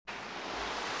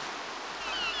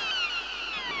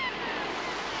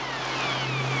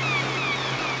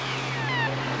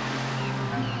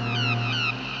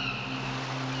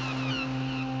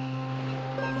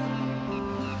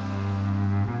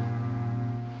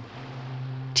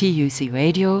TUC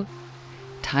Radio,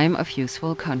 Time of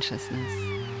Useful Consciousness.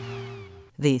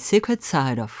 The Secret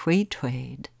Side of Free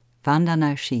Trade,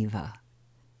 Vandana Shiva.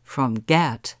 From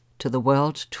GATT to the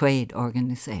World Trade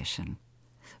Organization.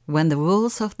 When the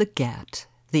rules of the GATT,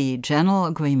 the General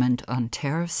Agreement on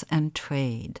Tariffs and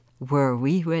Trade, were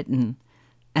rewritten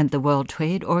and the World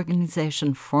Trade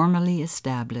Organization formally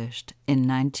established in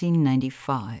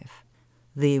 1995,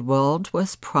 the world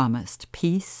was promised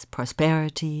peace,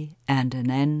 prosperity, and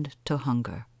an end to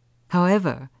hunger.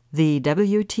 However, the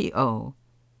WTO,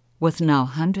 with now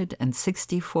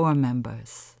 164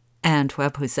 members and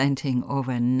representing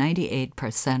over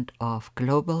 98% of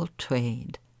global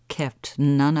trade, kept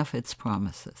none of its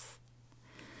promises.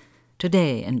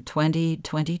 Today, in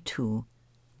 2022,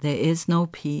 there is no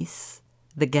peace.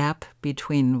 The gap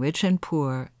between rich and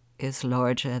poor is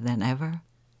larger than ever,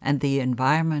 and the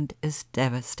environment is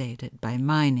devastated by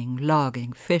mining,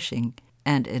 logging, fishing,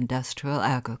 and industrial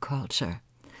agriculture.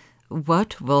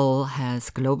 What role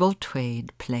has global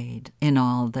trade played in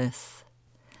all this?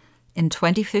 In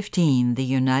 2015, the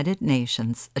United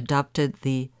Nations adopted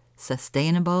the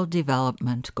Sustainable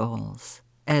Development Goals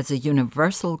as a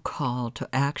universal call to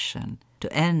action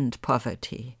to end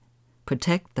poverty,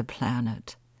 protect the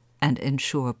planet, and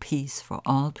ensure peace for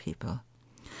all people.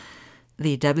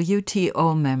 The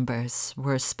WTO members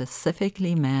were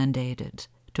specifically mandated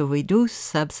to reduce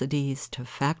subsidies to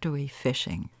factory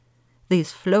fishing.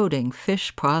 These floating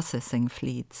fish processing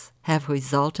fleets have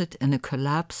resulted in a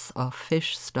collapse of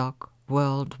fish stock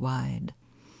worldwide.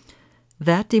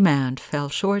 That demand fell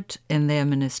short in their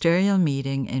ministerial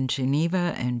meeting in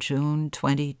Geneva in June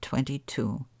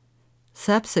 2022.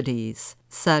 Subsidies,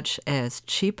 such as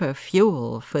cheaper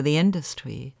fuel for the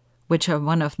industry, which are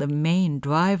one of the main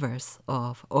drivers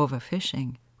of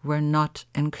overfishing, were not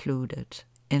included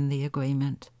in the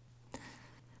agreement.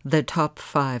 The top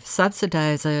 5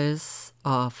 subsidizers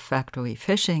of factory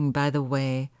fishing, by the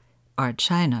way, are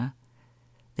China,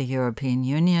 the European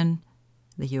Union,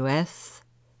 the US,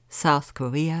 South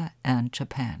Korea, and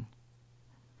Japan.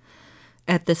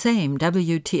 At the same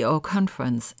WTO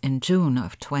conference in June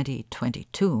of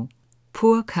 2022,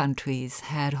 poor countries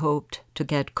had hoped to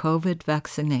get COVID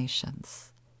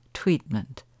vaccinations,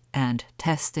 treatment, and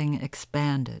testing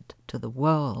expanded to the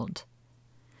world.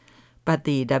 But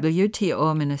the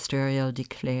WTO ministerial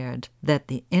declared that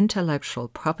the intellectual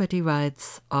property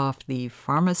rights of the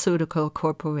pharmaceutical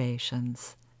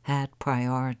corporations had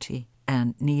priority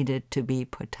and needed to be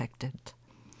protected.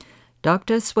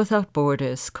 Doctors Without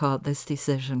Borders called this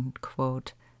decision,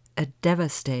 quote, a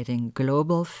devastating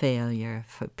global failure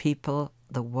for people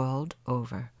the world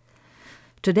over.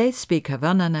 Today's speaker,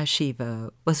 Vandana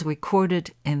Shiva, was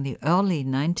recorded in the early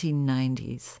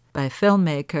 1990s by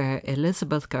filmmaker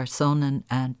Elizabeth Garsonen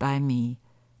and by me,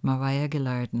 Mariah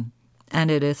Gillardin. And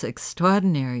it is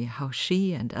extraordinary how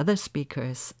she and other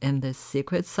speakers in this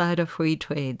Secret Side of Free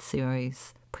Trade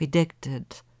series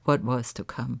predicted what was to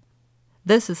come.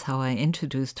 This is how I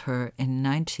introduced her in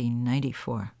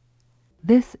 1994.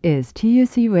 This is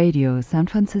TUC Radio San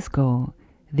Francisco,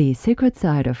 the Secret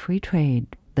Side of Free Trade.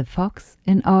 The fox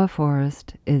in our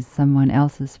forest is someone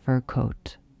else's fur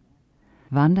coat.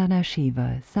 Vandana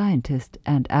Shiva, scientist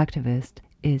and activist,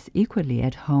 is equally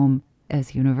at home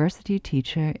as university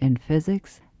teacher in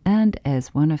physics and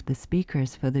as one of the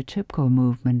speakers for the Chipko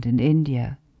movement in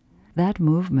India. That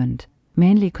movement,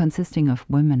 mainly consisting of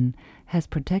women, has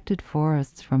protected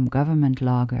forests from government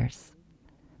loggers.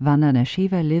 Vandana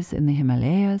Shiva lives in the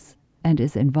Himalayas and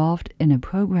is involved in a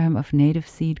program of native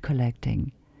seed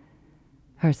collecting.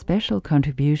 Her special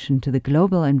contribution to the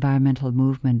global environmental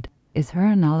movement is her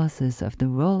analysis of the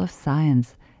role of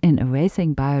science in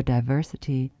erasing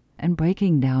biodiversity and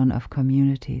breaking down of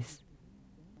communities.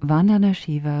 Vandana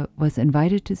Shiva was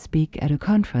invited to speak at a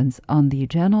conference on the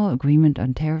General Agreement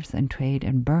on Tariffs and Trade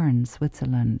in Bern,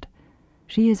 Switzerland.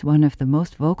 She is one of the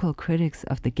most vocal critics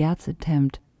of the GATT's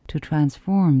attempt to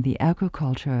transform the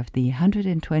agriculture of the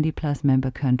 120-plus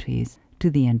member countries to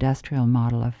the industrial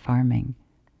model of farming.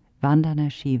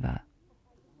 Vandana Shiva.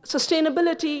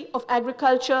 Sustainability of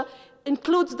agriculture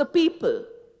includes the people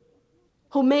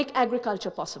who make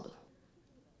agriculture possible.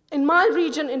 In my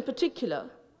region in particular,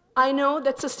 I know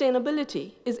that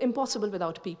sustainability is impossible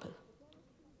without people.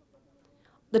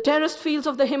 The terraced fields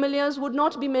of the Himalayas would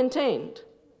not be maintained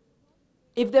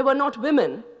if there were not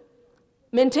women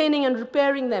maintaining and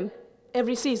repairing them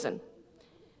every season.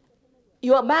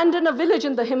 You abandon a village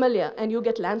in the Himalaya and you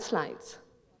get landslides.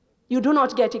 You do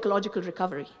not get ecological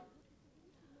recovery.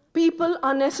 People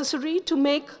are necessary to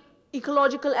make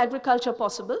ecological agriculture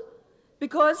possible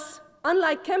because,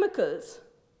 unlike chemicals,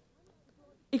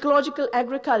 ecological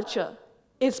agriculture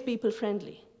is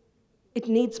people-friendly. It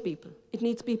needs people. It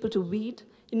needs people to weed.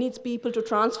 It needs people to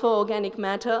transfer organic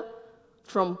matter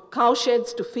from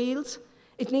cowsheds to fields.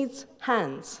 It needs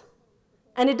hands.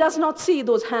 And it does not see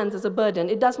those hands as a burden.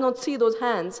 It does not see those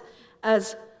hands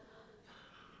as,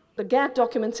 the GATT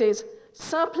document says,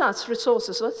 surplus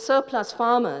resources or surplus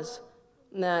farmers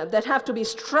that have to be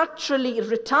structurally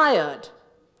retired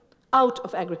out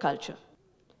of agriculture.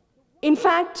 In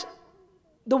fact,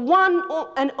 the one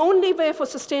and only way for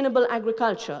sustainable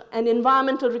agriculture and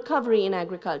environmental recovery in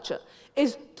agriculture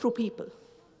is through people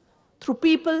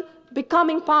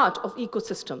becoming part of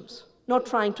ecosystems, not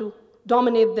trying to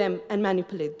dominate them and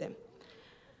manipulate them.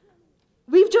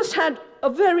 We've just had a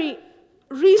very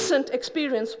recent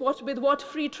experience with what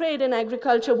free trade in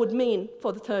agriculture would mean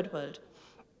for the third world.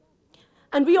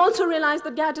 And we also realize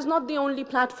that GATT is not the only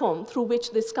platform through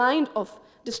which this kind of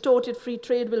distorted free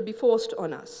trade will be forced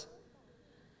on us.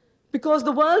 Because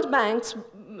the World Bank's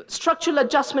structural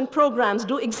adjustment programs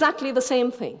do exactly the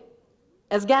same thing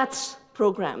as GATT's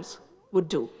programs would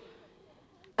do.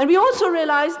 And we also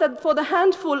realize that for the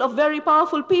handful of very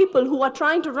powerful people who are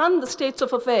trying to run the states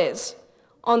of affairs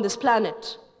on this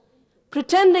planet,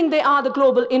 pretending they are the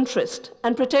global interest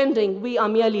and pretending we are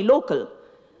merely local,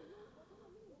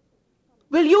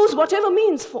 will use whatever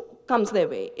means comes their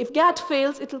way. If GATT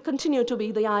fails, it will continue to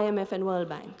be the IMF and World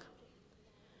Bank.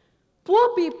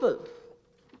 Poor people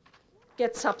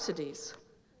get subsidies.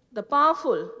 The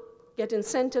powerful get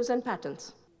incentives and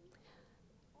patents.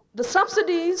 The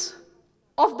subsidies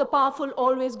of the powerful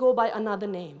always go by another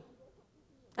name.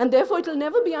 And therefore, it will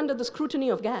never be under the scrutiny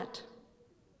of GATT.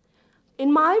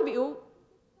 In my view,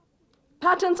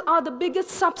 patents are the biggest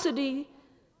subsidy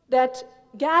that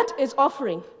GATT is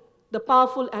offering the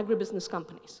powerful agribusiness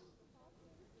companies.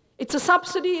 It's a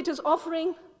subsidy it is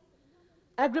offering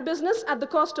agribusiness at the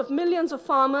cost of millions of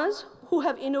farmers who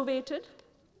have innovated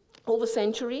over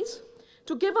centuries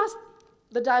to give us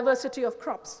the diversity of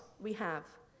crops we have.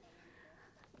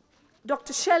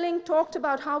 Dr. Schelling talked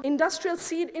about how industrial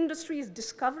seed industry is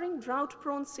discovering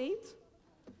drought-prone seeds.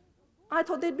 I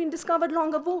thought they'd been discovered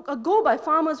long ago by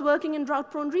farmers working in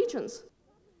drought-prone regions.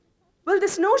 Well,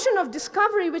 this notion of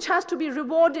discovery which has to be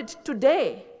rewarded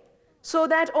today so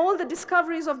that all the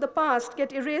discoveries of the past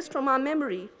get erased from our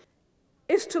memory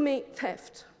is to me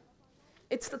theft.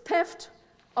 It's the theft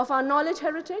of our knowledge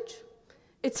heritage.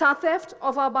 It's our theft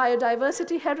of our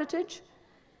biodiversity heritage.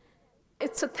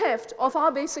 It's a theft of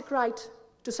our basic right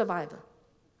to survival.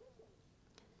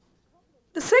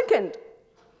 The second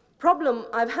problem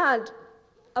I've had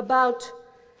about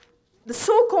the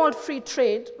so-called free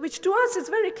trade, which to us is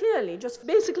very clearly just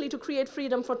basically to create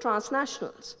freedom for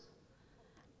transnationals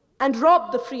and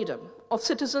rob the freedom of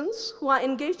citizens who are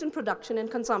engaged in production and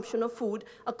consumption of food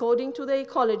according to their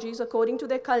ecologies, according to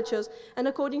their cultures, and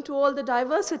according to all the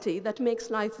diversity that makes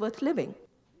life worth living.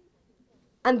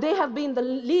 And they have been the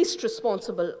least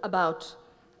responsible about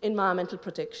environmental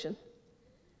protection.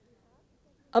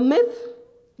 A myth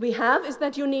we have is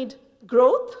that you need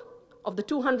growth of the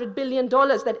 $200 billion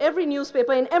that every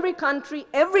newspaper in every country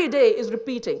every day is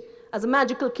repeating as a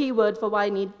magical keyword for why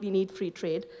we need free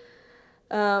trade.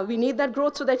 We need that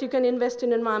growth so that you can invest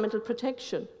in environmental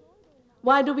protection.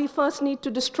 Why do we first need to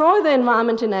destroy the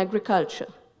environment in agriculture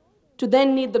to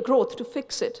then need the growth to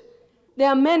fix it? There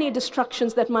are many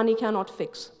destructions that money cannot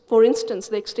fix. For instance,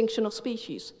 the extinction of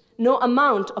species. No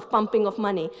amount of pumping of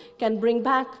money can bring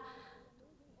back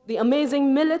the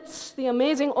amazing millets, the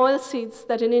amazing oilseeds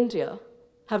that in India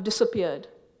have disappeared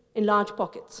in large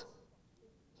pockets.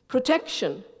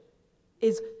 Protection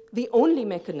is the only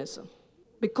mechanism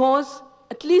because,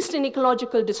 at least in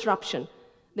ecological disruption,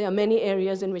 there are many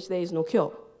areas in which there is no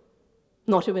cure,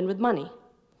 not even with money.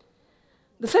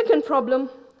 The second problem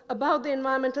about the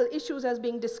environmental issues as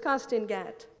being discussed in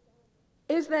GATT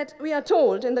is that we are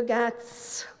told in the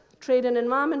GATT's Trade and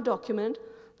Environment document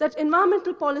that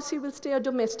environmental policy will stay a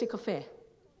domestic affair.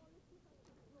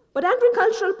 But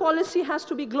agricultural policy has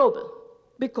to be global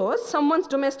because someone's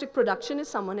domestic production is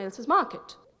someone else's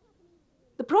market.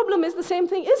 The problem is the same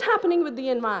thing is happening with the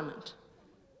environment.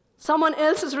 Someone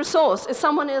else's resource is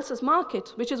someone else's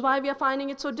market, which is why we are finding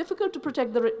it so difficult to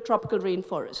protect the tropical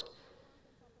rainforest.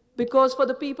 Because for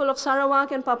the people of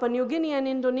Sarawak and Papua New Guinea and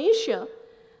Indonesia,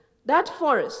 that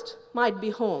forest might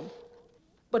be home.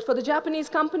 But for the Japanese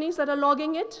companies that are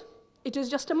logging it, it is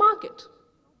just a market.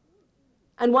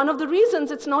 And one of the reasons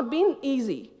it's not been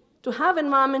easy to have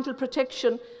environmental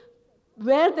protection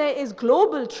where there is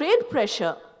global trade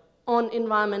pressure on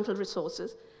environmental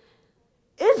resources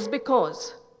is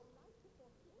because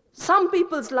some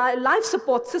people's life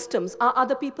support systems are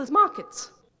other people's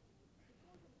markets.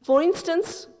 For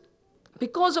instance,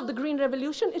 Because of the Green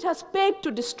Revolution, it has paid to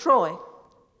destroy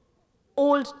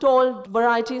old, tall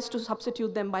varieties to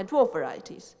substitute them by dwarf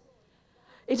varieties.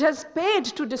 It has paid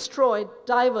to destroy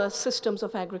diverse systems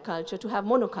of agriculture, to have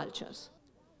monocultures.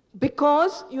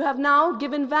 Because you have now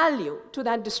given value to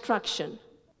that destruction,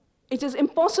 it is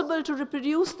impossible to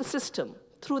reproduce the system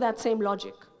through that same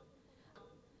logic.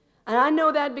 And I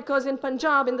know that because in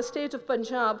Punjab, in the state of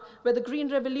Punjab, where the Green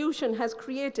Revolution has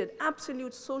created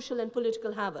absolute social and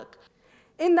political havoc,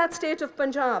 in that state of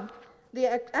Punjab, the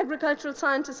agricultural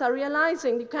scientists are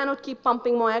realizing you cannot keep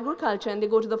pumping more agriculture, and they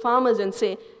go to the farmers and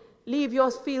say, leave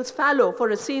your fields fallow for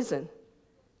a season.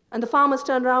 And the farmers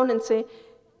turn around and say,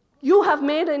 you have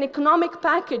made an economic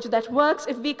package that works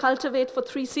if we cultivate for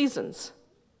 3 seasons.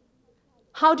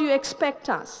 How do you expect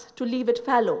us to leave it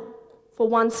fallow for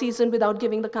 1 season without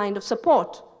giving the kind of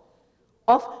support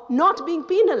of not being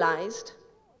penalized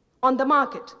on the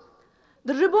market?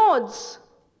 The rewards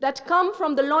that come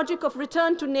from the logic of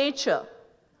return to nature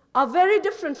are very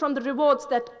different from the rewards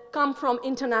that come from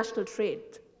international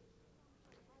trade.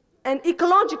 And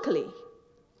ecologically,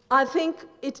 I think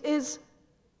it is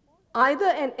either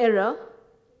an error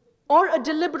or a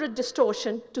deliberate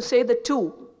distortion to say the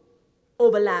two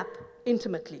overlap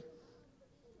intimately.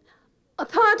 A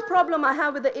third problem I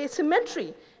have with the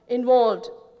asymmetry involved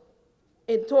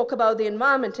in talk about the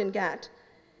environment in GATT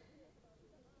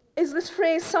is this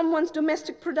phrase, someone's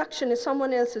domestic production is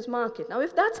someone else's market. Now,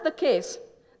 if that's the case,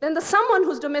 then the someone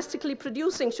who's domestically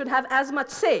producing should have as much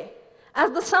say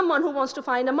as the someone who wants to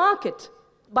find a market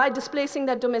by displacing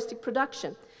that domestic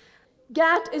production.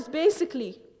 GATT is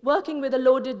basically working with a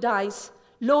loaded dice,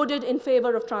 loaded in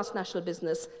favor of transnational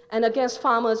business and against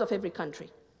farmers of every country.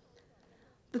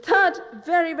 The third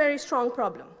very, very strong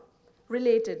problem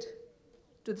related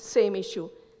to the same issue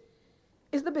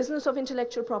is the business of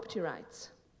intellectual property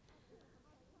rights.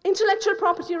 Intellectual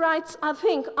property rights, I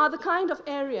think, are the kind of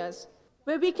areas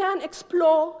where we can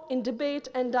explore in debate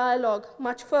and dialogue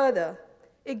much further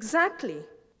exactly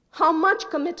how much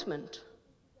commitment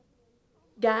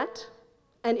GATT,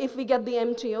 and if we get the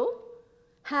MTO,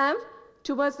 have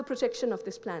towards the protection of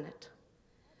this planet.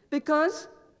 Because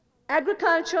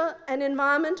agriculture and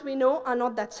environment, we know, are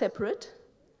not that separate.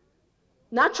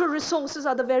 Natural resources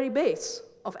are the very base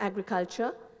of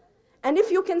agriculture. And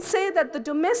if you can say that the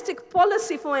domestic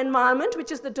policy for environment,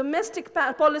 which is the domestic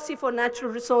policy for natural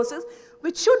resources,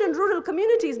 which should in rural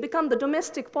communities become the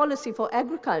domestic policy for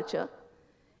agriculture,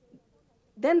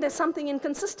 then there's something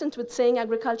inconsistent with saying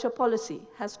agriculture policy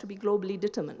has to be globally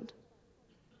determined.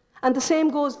 And the same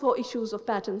goes for issues of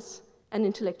patents and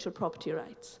intellectual property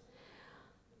rights.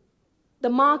 The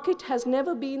market has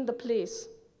never been the place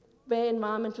where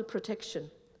environmental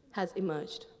protection has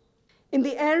emerged. In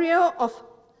the area of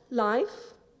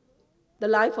life, the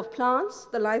life of plants,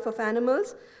 the life of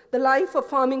animals, the life of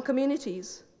farming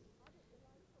communities,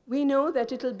 we know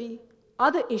that it'll be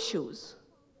other issues,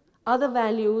 other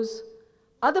values,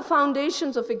 other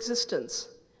foundations of existence,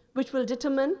 which will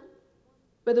determine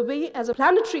whether we as a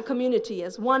planetary community,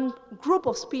 as one group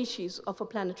of species of a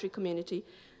planetary community,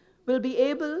 will be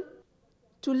able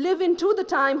to live into the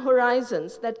time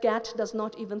horizons that GATT does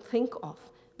not even think of,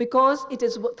 because it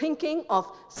is thinking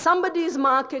of somebody's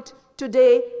market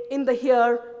today in the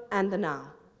here and the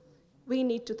now. We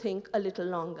need to think a little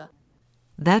longer.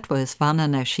 That was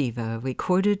Vandana Shiva,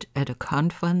 recorded at a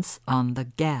conference on the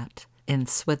GATT in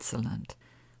Switzerland.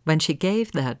 When she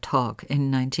gave that talk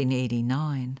in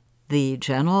 1989, the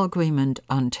General Agreement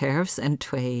on Tariffs and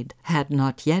Trade had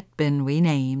not yet been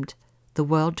renamed the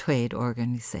World Trade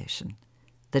Organization.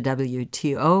 The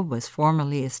WTO was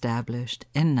formally established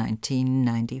in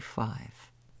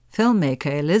 1995.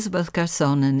 Filmmaker Elizabeth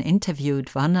Garsonen interviewed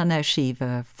Vandana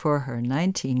Shiva for her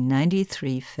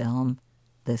 1993 film,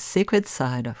 The Secret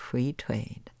Side of Free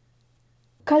Trade.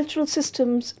 Cultural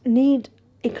systems need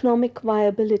economic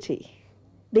viability.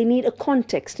 They need a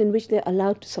context in which they're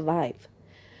allowed to survive.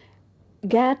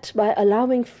 GATT, by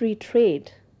allowing free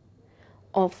trade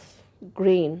of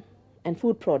grain and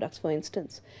food products, for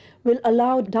instance, will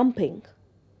allow dumping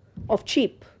of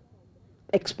cheap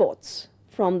exports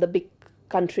from the big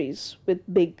countries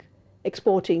with big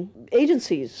exporting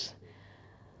agencies.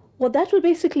 What that will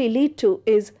basically lead to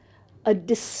is a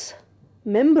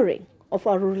dismembering of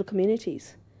our rural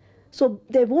communities. So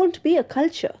there won't be a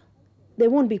culture, there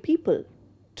won't be people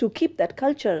to keep that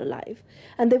culture alive,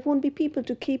 and there won't be people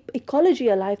to keep ecology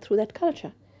alive through that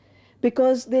culture,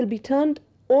 because they'll be turned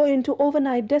into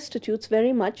overnight destitutes,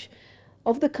 very much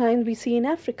of the kind we see in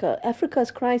Africa.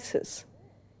 Africa's crisis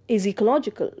is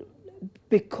ecological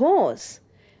because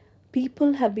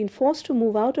people have been forced to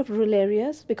move out of rural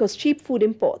areas because cheap food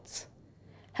imports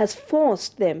has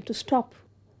forced them to stop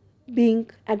being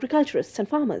agriculturists and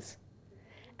farmers.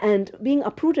 And being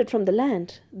uprooted from the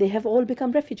land, they have all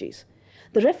become refugees.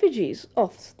 The refugees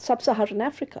of sub-Saharan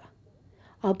Africa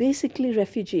are basically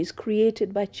refugees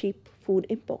created by cheap food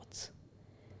imports.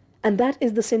 And that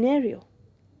is the scenario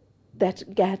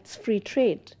that GATT's free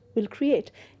trade will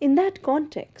create. In that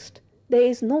context, there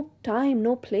is no time,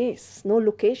 no place, no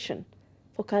location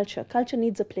for culture. Culture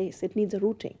needs a place, it needs a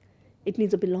rooting, it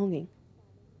needs a belonging.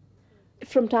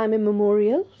 From time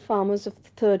immemorial, farmers of the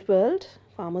third world,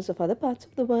 farmers of other parts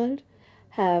of the world,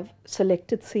 have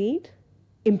selected seed,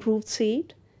 improved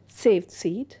seed, saved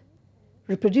seed,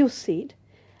 reproduced seed,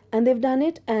 and they've done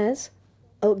it as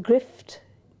a gift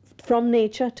from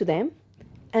nature to them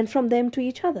and from them to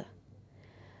each other.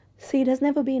 Seed has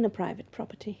never been a private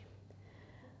property.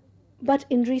 But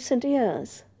in recent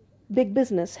years, big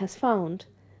business has found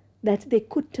that they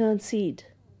could turn seed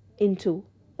into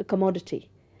a commodity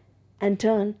and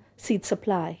turn seed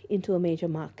supply into a major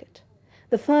market.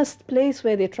 The first place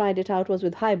where they tried it out was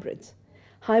with hybrids.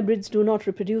 Hybrids do not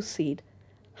reproduce seed.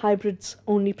 Hybrids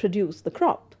only produce the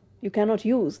crop. You cannot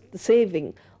use the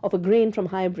saving of a grain from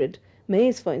hybrid,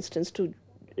 maize for instance, to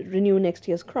renew next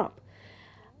year's crop.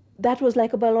 That was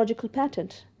like a biological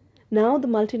patent. Now the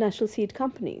multinational seed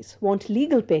companies want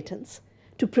legal patents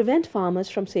to prevent farmers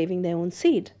from saving their own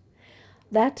seed.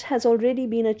 That has already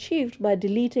been achieved by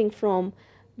deleting from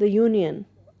the Union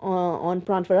on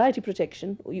Plant Variety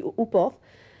Protection, UPOV,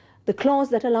 the clause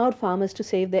that allowed farmers to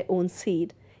save their own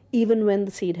seed, even when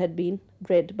the seed had been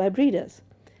bred by breeders.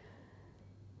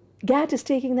 GATT is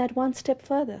taking that one step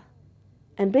further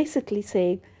and basically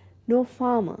saying no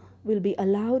farmer will be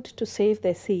allowed to save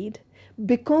their seed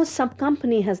because some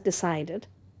company has decided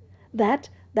that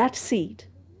that seed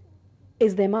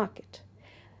is their market.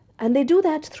 And they do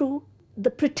that through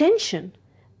the pretension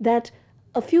that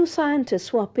a few scientists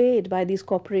who are paid by these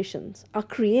corporations are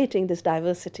creating this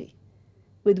diversity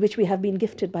with which we have been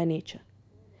gifted by nature.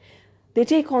 They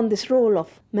take on this role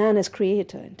of man as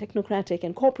creator and technocratic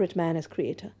and corporate man as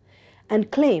creator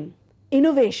and claim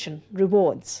innovation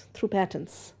rewards through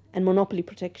patents and monopoly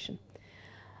protection.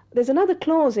 There's another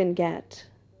clause in GATT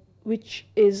which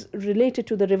is related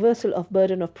to the reversal of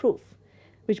burden of proof,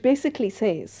 which basically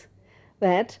says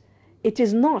that it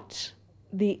is not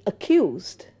the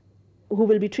accused who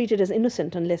will be treated as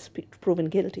innocent unless proven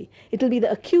guilty. It will be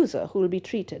the accuser who will be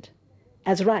treated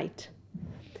as right.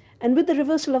 And with the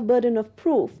reversal of burden of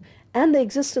proof and the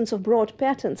existence of broad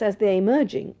patents as they're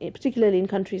emerging, particularly in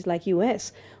countries like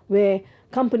US, where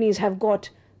companies have got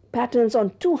patents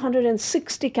on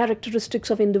 260 characteristics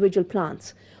of individual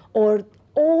plants, or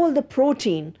all the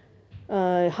protein,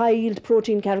 high-yield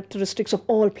protein characteristics of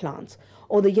all plants,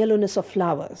 or the yellowness of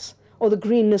flowers, or the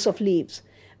greenness of leaves.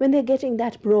 When they're getting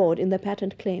that broad in their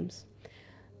patent claims,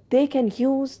 they can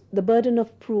use the burden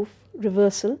of proof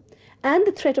reversal and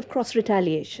the threat of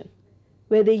cross-retaliation,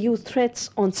 where they use threats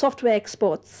on software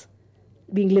exports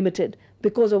being limited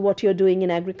because of what you're doing in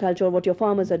agriculture or what your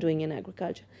farmers are doing in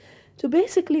agriculture, to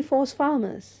basically force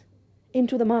farmers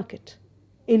into the market,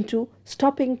 into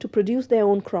stopping to produce their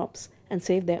own crops and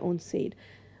save their own seed.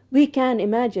 We can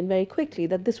imagine very quickly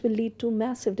that this will lead to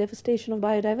massive devastation of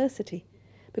biodiversity,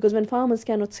 because when farmers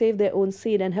cannot save their own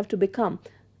seed and have to become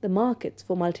the markets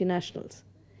for multinationals,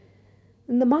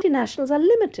 and the multinationals are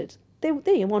limited.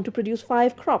 They want to produce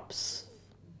 5 crops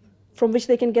from which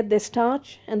they can get their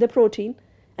starch and their protein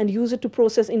and use it to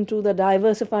process into the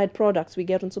diversified products we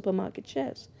get on supermarket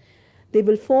shelves. They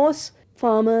will force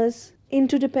farmers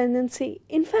into dependency.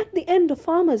 In fact, the end of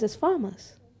farmers as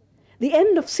farmers. The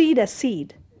end of seed as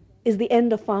seed is the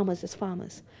end of farmers as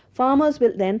farmers. Farmers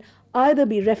will then either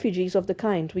be refugees of the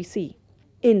kind we see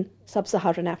in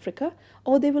sub-Saharan Africa,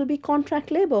 or they will be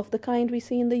contract labor of the kind we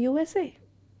see in the USA.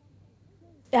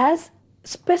 As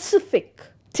specific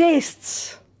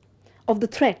tastes of the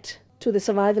threat to the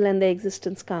survival and their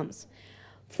existence comes,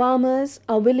 farmers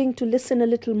are willing to listen a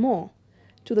little more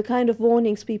to the kind of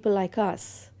warnings people like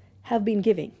us have been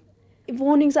giving. If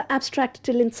warnings are abstract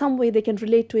till in some way they can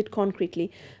relate to it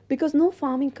concretely, because no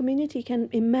farming community can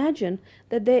imagine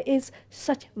that there is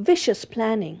such vicious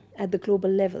planning at the global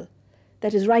level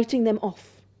that is writing them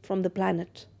off from the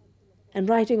planet and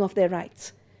writing off their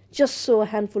rights, just so a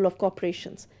handful of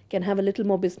corporations can have a little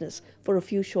more business for a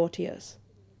few short years.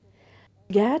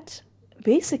 GATT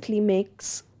basically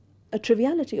makes a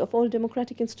triviality of all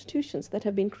democratic institutions that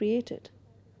have been created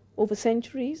over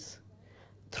centuries,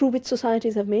 through which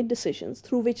societies have made decisions,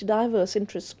 through which diverse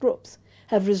interest groups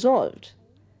have resolved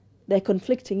their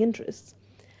conflicting interests.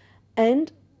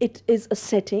 And it is a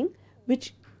setting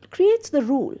which creates the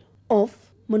rule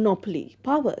of monopoly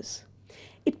powers.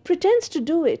 It pretends to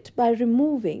do it by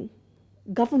removing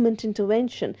government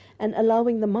intervention and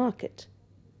allowing the market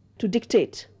to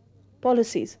dictate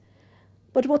policies.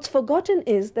 But what's forgotten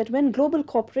is that when global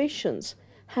corporations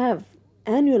have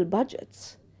annual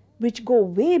budgets which go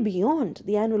way beyond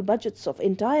the annual budgets of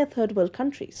entire third world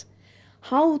countries,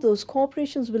 how those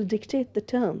corporations will dictate the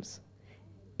terms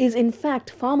is in fact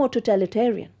far more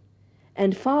totalitarian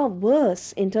and far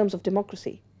worse in terms of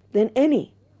democracy than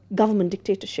any government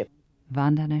dictatorship.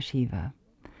 Vandana Shiva.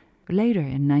 Later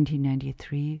in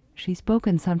 1993, she spoke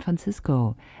in San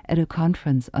Francisco at a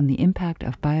conference on the impact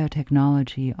of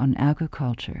biotechnology on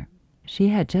agriculture. She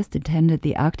had just attended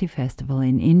the Agri Festival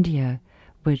in India,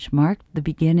 which marked the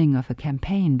beginning of a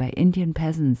campaign by Indian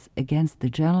peasants against the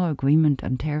General Agreement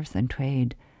on Tariffs and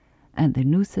Trade and the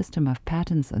new system of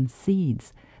patents on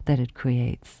seeds that it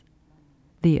creates.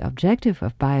 The objective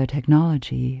of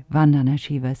biotechnology, Vandana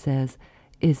Shiva says,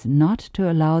 is not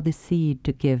to allow the seed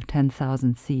to give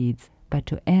 10,000 seeds, but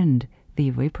to end the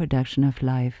reproduction of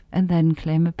life and then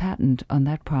claim a patent on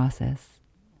that process.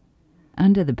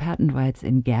 Under the patent rights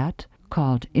in GATT,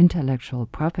 called intellectual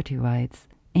property rights,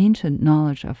 ancient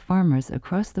knowledge of farmers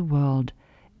across the world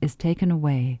is taken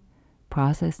away,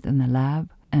 processed in the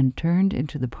lab, and turned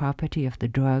into the property of the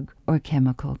drug or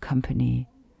chemical company.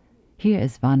 Here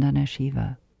is Vandana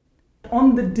Shiva.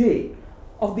 On the day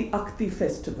of the Agri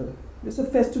Festival, it's a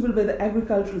festival where the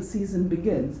agricultural season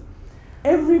begins,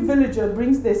 every villager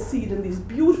brings their seed in these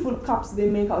beautiful cups they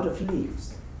make out of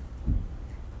leaves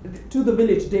to the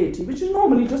village deity, which is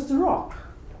normally just a rock.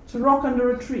 It's a rock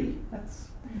under a tree.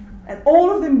 And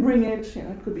all of them bring it,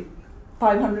 it could be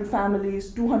 500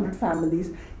 families, 200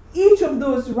 families. Each of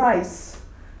those rice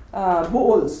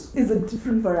bowls is a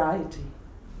different variety.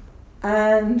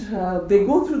 And they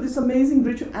go through this amazing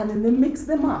ritual and then they mix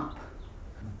them up.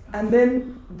 And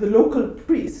then the local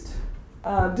priest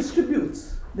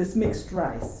distributes this mixed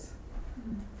rice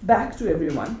back to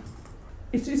everyone.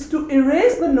 It is to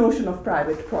erase the notion of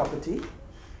private property.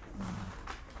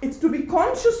 It's to be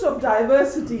conscious of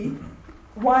diversity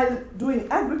while doing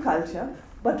agriculture,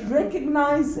 but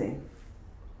recognizing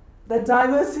that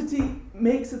diversity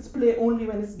makes its play only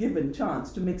when it's given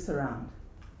chance to mix around.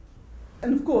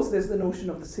 And of course, there's the notion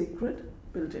of the sacred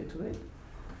built into it.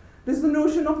 There's the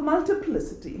notion of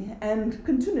multiplicity and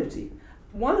continuity.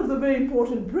 One of the very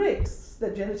important breaks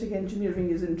that genetic engineering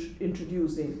is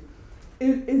introducing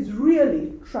is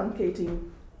really truncating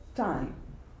time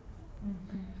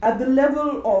at the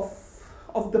level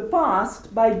of the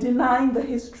past by denying the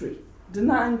history,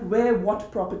 denying where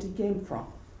what property came from,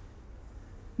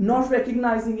 not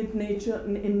recognizing it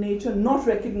in nature, not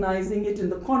recognizing it in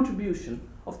the contribution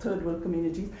of third world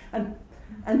communities,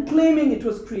 and claiming it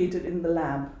was created in the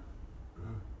lab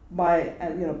by,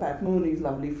 Pat Mooney's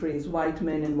lovely phrase, white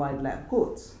men in white lab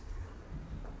coats.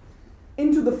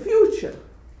 Into the future,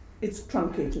 it's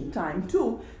truncating time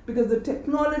too, because the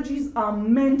technologies are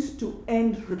meant to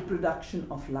end reproduction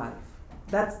of life.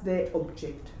 That's their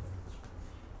objective.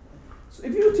 So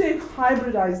if you take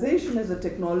hybridization as a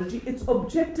technology, its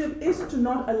objective is to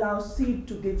not allow seed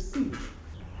to give seed.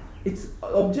 Its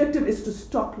objective is to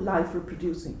stop life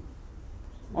reproducing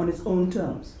on its own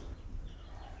terms.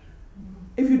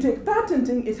 If you take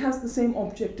patenting, it has the same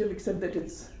objective, except that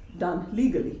it's done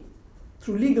legally,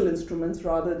 through legal instruments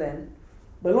rather than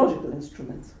biological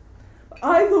instruments.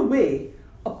 Either way,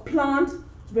 a plant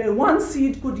where one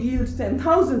seed could yield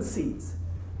 10,000 seeds,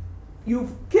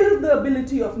 you've killed the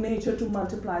ability of nature to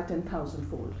multiply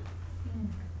 10,000-fold.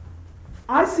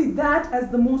 I see that as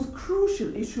the most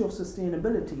crucial issue of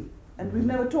sustainability, and we've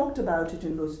never talked about it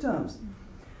in those terms.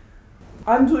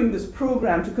 I'm doing this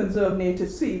program to conserve native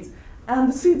seeds, and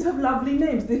the seeds have lovely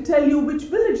names. They tell you which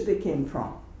village they came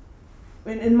from.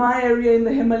 In my area in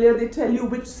the Himalaya, they tell you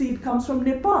which seed comes from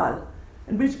Nepal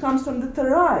and which comes from the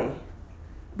Tarai,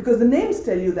 because the names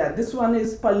tell you that. This one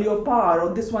is Paleopar,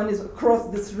 or this one is across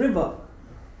this river.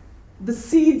 The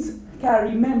seeds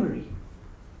carry memory,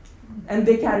 and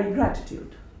they carry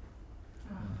gratitude.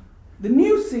 The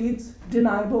new seeds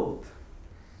deny both.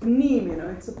 Neem,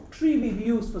 it's a tree we've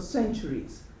used for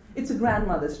centuries. It's a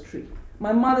grandmother's tree.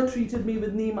 My mother treated me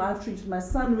with neem, I've treated my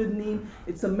son with neem.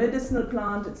 It's a medicinal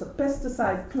plant, it's a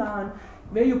pesticide plant.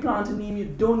 Where you plant a neem, you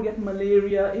don't get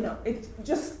malaria.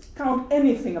 Just count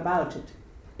anything about it.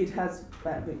 It has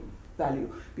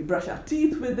value. We brush our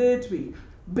teeth with it, we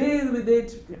bathe with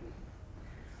it,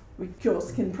 we cure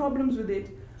skin problems with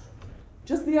it.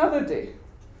 Just the other day,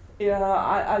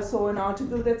 I saw an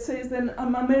article that says that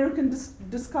an American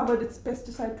discovered its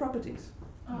pesticide properties.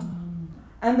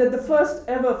 And that the first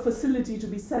ever facility to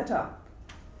be set up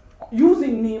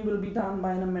using neem will be done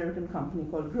by an American company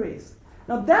called Grace.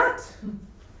 Now that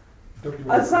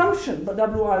assumption, but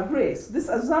W.R. Grace, this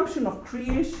assumption of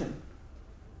creation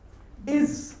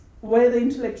is where the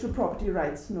intellectual property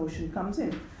rights notion comes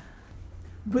in.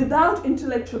 Without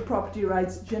intellectual property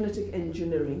rights, genetic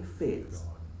engineering fails.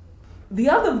 The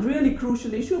other really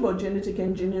crucial issue about genetic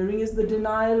engineering is the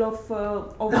denial of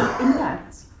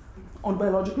impacts on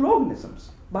biological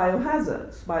organisms,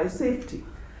 biohazards, biosafety.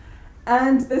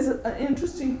 And there's an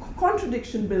interesting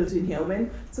contradiction built in here. When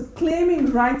it's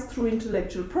claiming rights through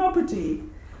intellectual property,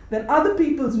 then other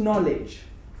people's knowledge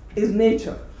is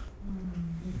nature.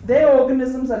 Their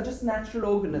organisms are just natural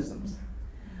organisms.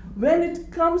 When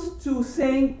it comes to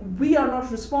saying we are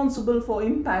not responsible for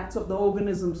impacts of the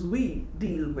organisms we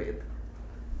deal with,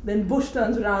 then Bush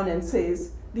turns around and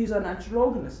says these are natural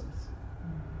organisms.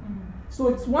 So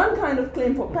it's one kind of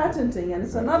claim for patenting, and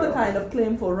it's another kind of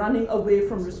claim for running away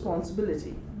from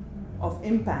responsibility of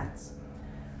impacts.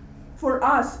 For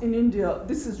us in India,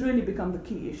 this has really become the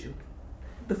key issue.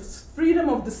 The freedom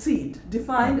of the seed,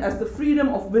 defined as the freedom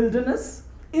of wilderness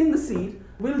in the seed.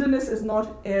 Wilderness is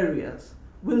not areas.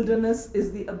 Wilderness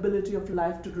is the ability of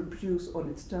life to reproduce on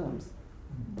its terms.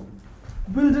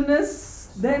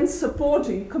 Wilderness then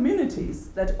supporting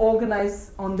communities that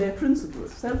organize on their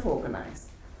principles, self-organize,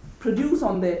 produce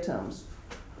on their terms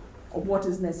of what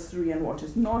is necessary and what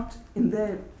is not in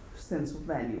their sense of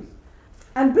values.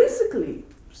 And basically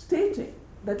stating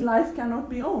that life cannot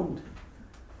be owned,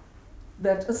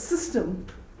 that a system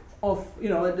of,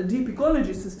 the deep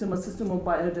ecology system, a system of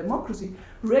biodemocracy,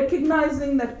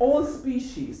 recognizing that all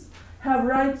species have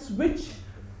rights which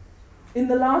in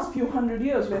the last few hundred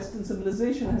years Western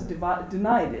civilization has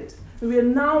denied it. We are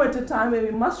now at a time where we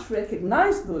must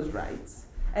recognize those rights,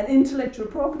 and intellectual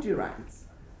property rights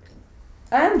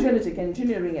and genetic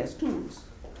engineering as tools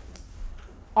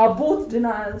are both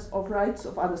denials of rights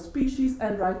of other species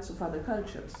and rights of other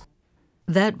cultures.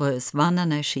 That was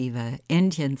Vandana Shiva,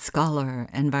 Indian scholar,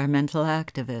 environmental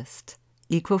activist,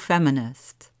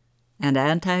 ecofeminist, and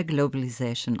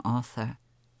anti-globalization author,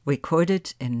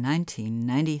 recorded in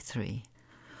 1993.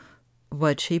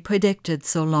 What she predicted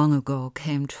so long ago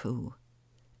came true.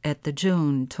 At the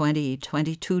June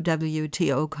 2022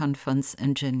 WTO conference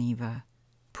in Geneva,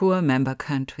 poor member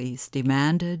countries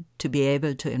demanded to be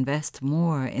able to invest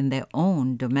more in their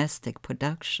own domestic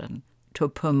production to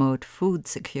promote food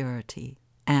security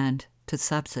and to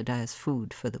subsidize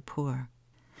food for the poor.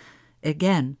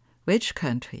 Again, rich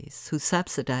countries who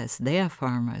subsidize their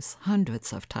farmers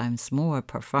hundreds of times more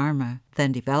per farmer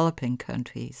than developing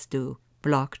countries do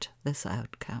blocked this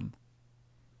outcome.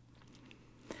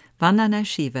 Vandana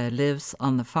Shiva lives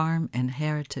on the farm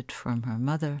inherited from her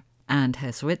mother and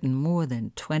has written more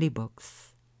than 20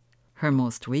 books. Her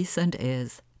most recent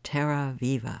is Terra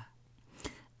Viva.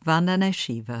 Vandana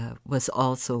Shiva was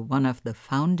also one of the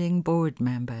founding board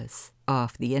members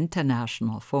of the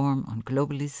International Forum on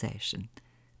Globalization,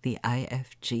 the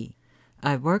IFG.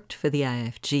 I worked for the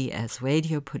IFG as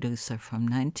radio producer from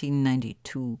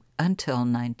 1992 until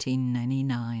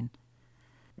 1999.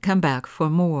 Come back for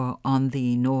more on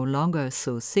the no longer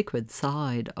so secret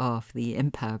side of the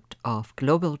impact of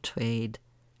global trade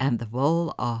and the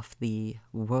role of the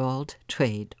World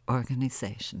Trade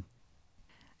Organization.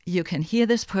 You can hear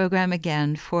this program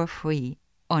again for free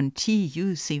on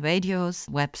TUC Radio's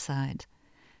website,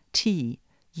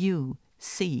 tucradio.org.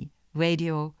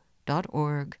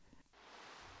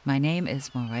 My name is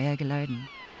Maria Glarden.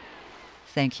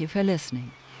 Thank you for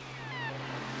listening.